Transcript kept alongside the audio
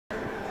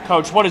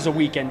Coach, what does a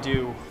weekend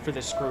do for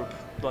this group,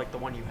 like the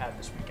one you had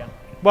this weekend?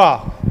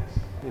 Well,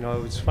 it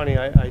was funny.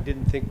 I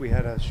didn't think we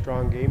had a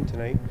strong game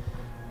tonight.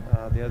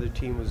 The other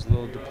team was a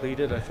little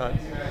depleted. I thought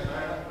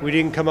we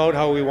didn't come out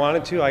how we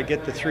wanted to. I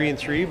get the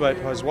 3-3, but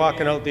I was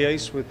walking out the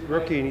ice with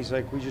Rookie, and he's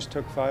like, "We just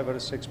took 5 out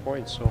of 6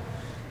 points." So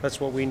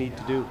that's what we need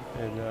to do,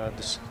 and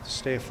to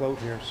stay afloat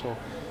here. So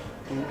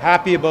I'm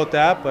happy about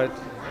that, but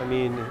I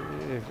mean,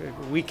 if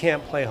we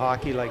can't play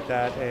hockey like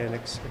that and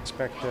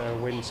expect to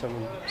win some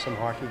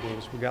hockey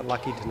games. We got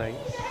lucky tonight.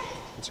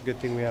 It's a good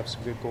thing we have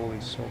some good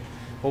goalies. So,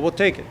 well, we'll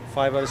take it.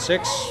 5 out of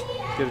 6.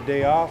 Get a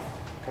day off.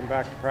 Come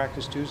back to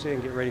practice Tuesday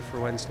and get ready for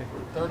Wednesday.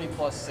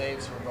 30-plus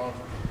saves for both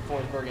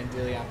Forsberg and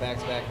Delia on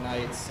back-to-back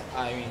nights.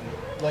 I mean,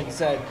 like you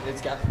said,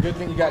 it's got good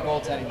thing you got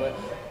goaltending, but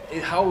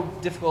how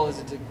difficult is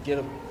it to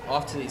get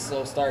off to these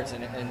slow starts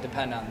and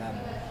depend on them?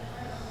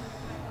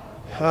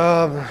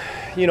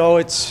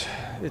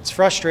 It's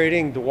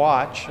frustrating to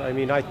watch. I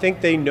mean, I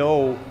think they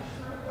know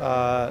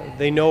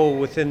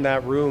within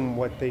that room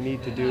what they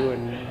need to do,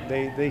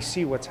 and they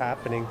see what's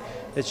happening.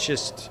 It's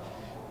just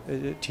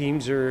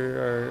teams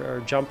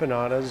are jumping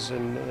on us,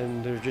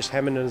 and they're just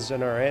hemming us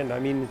in our end. I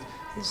mean,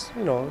 it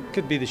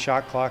could be the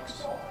shot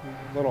clock's a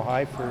little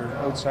high for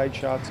outside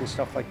shots and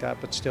stuff like that,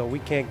 but still, we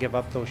can't give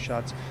up those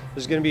shots.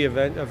 There's going to be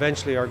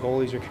eventually our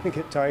goalies are going to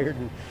get tired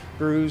and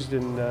bruised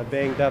and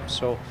banged up.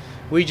 So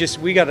we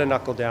got to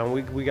knuckle down.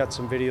 We got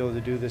some video to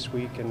do this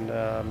week and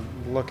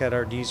look at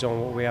our D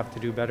zone, what we have to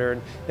do better.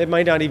 And it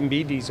might not even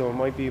be D zone; it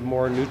might be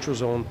more neutral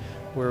zone,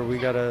 where we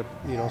got to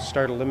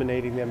start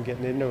eliminating them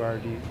getting into our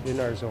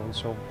zone.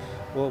 So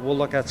we'll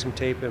look at some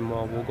tape and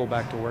we'll go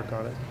back to work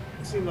on it.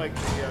 It seemed like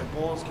the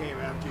goals came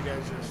after you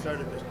guys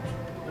started to put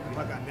the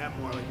puck on net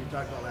more, like you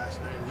talked about last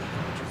night.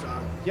 What you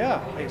saw.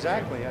 Yeah,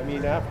 exactly. I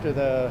mean, after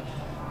the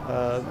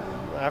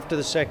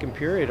second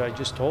period, I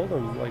just told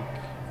them, like,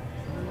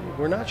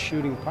 we're not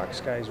shooting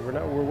pucks, guys.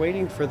 We're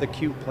waiting for the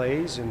cute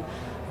plays, and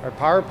our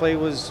power play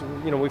was,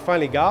 we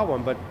finally got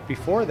one, but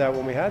before that,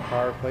 when we had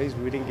power plays,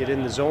 we didn't get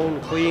in the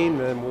zone clean,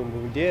 and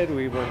when we did,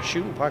 we weren't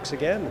shooting pucks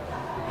again.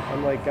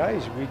 I'm like,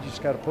 guys, we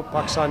just got to put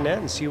pucks on net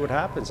and see what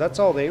happens. That's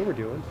all they were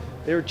doing.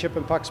 They were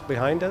chipping pucks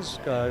behind us,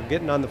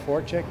 getting on the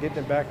forecheck, getting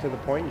it back to the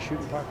point and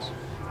shooting pucks.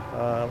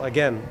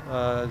 Again,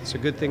 it's a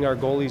good thing our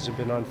goalies have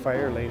been on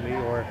fire lately,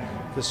 or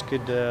this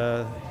could,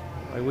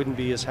 I wouldn't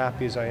be as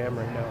happy as I am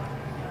right now.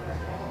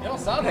 You don't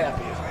sound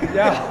happy.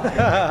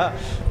 Yeah.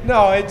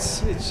 No,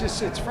 it's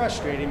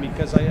frustrating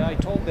because I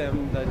told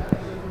them that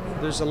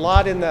there's a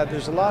lot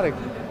of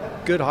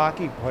good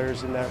hockey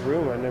players in that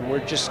room, and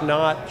we're just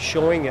not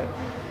showing it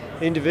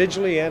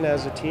individually and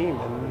as a team.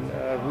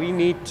 And we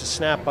need to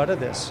snap out of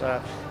this.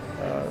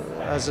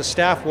 As a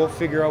staff, we'll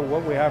figure out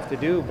what we have to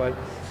do, but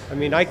I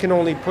mean, I can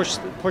only push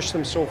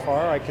them so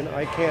far. I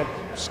can't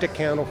stick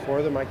handle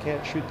for them. I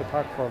can't shoot the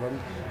puck for them.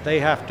 They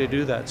have to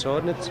do that. So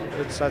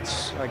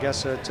I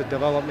guess it's a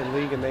development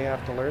league, and they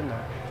have to learn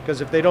that.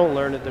 Because if they don't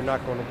learn it, they're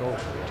not going to go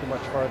too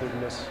much farther than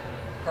this.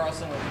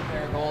 Carlson with a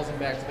pair of goals and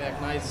back-to-back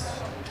nights.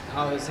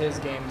 How has his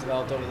game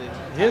developed over the?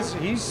 He's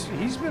been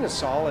He's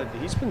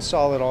been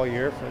solid all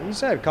year.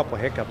 He's had a couple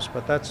of hiccups,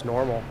 but that's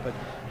normal. But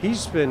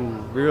he's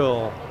been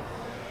real.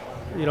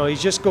 He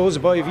just goes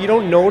about. If you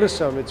don't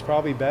notice him, it's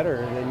probably better,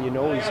 and then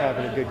he's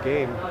having a good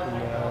game.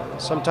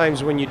 And,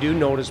 sometimes when you do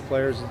notice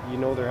players,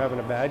 they're having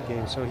a bad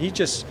game. So he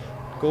just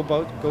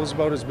goes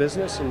about his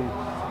business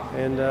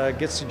and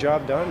gets the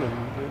job done.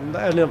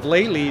 And of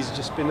lately, he's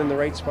just been in the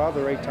right spot at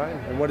the right time.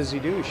 And what does he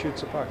do? He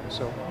shoots a puck.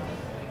 So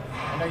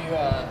I know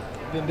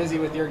you've been busy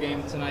with your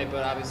game tonight,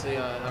 but obviously,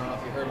 I don't know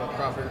if you heard, but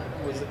Crawford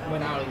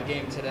went out of the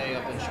game today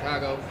up in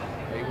Chicago.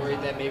 Are you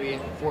worried that maybe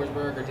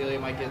Forsberg or Delia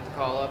might get the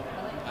call up?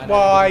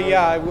 Well,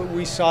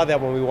 we saw that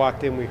when we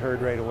walked in. We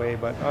heard right away,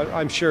 but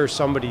I'm sure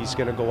somebody's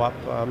going to go up.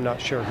 I'm not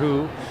sure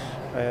who,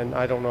 and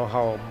I don't know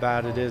how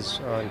bad it is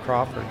in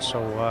Crawford. So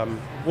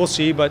we'll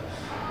see, but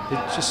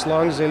just as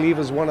long as they leave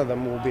us one of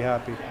them, we'll be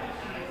happy.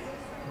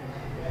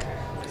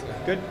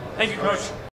 Good. Thank you, Coach.